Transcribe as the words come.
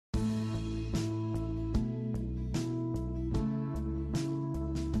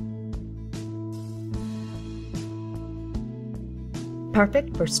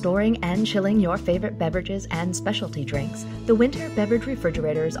Perfect for storing and chilling your favorite beverages and specialty drinks, the Whynter beverage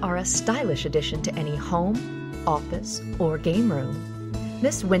refrigerators are a stylish addition to any home, office, or game room.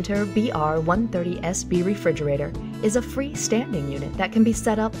 This Whynter BR-130SB refrigerator is a freestanding unit that can be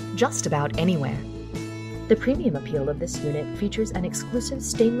set up just about anywhere. The premium appeal of this unit features an exclusive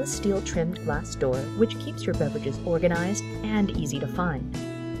stainless steel trimmed glass door which keeps your beverages organized and easy to find.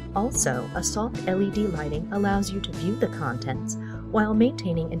 Also, a soft LED lighting allows you to view the contents while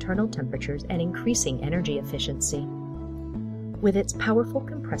maintaining internal temperatures and increasing energy efficiency. With its powerful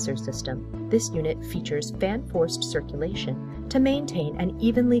compressor system, this unit features fan-forced circulation to maintain an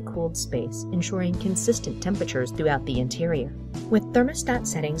evenly cooled space, ensuring consistent temperatures throughout the interior. With thermostat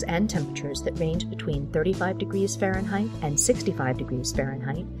settings and temperatures that range between 35 degrees Fahrenheit and 65 degrees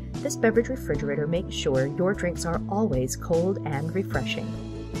Fahrenheit, this beverage refrigerator makes sure your drinks are always cold and refreshing.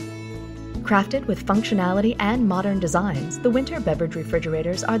 Crafted with functionality and modern designs, the Whynter beverage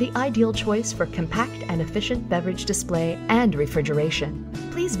refrigerators are the ideal choice for compact and efficient beverage display and refrigeration.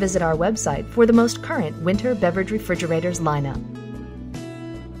 Please visit our website for the most current Whynter beverage refrigerators lineup.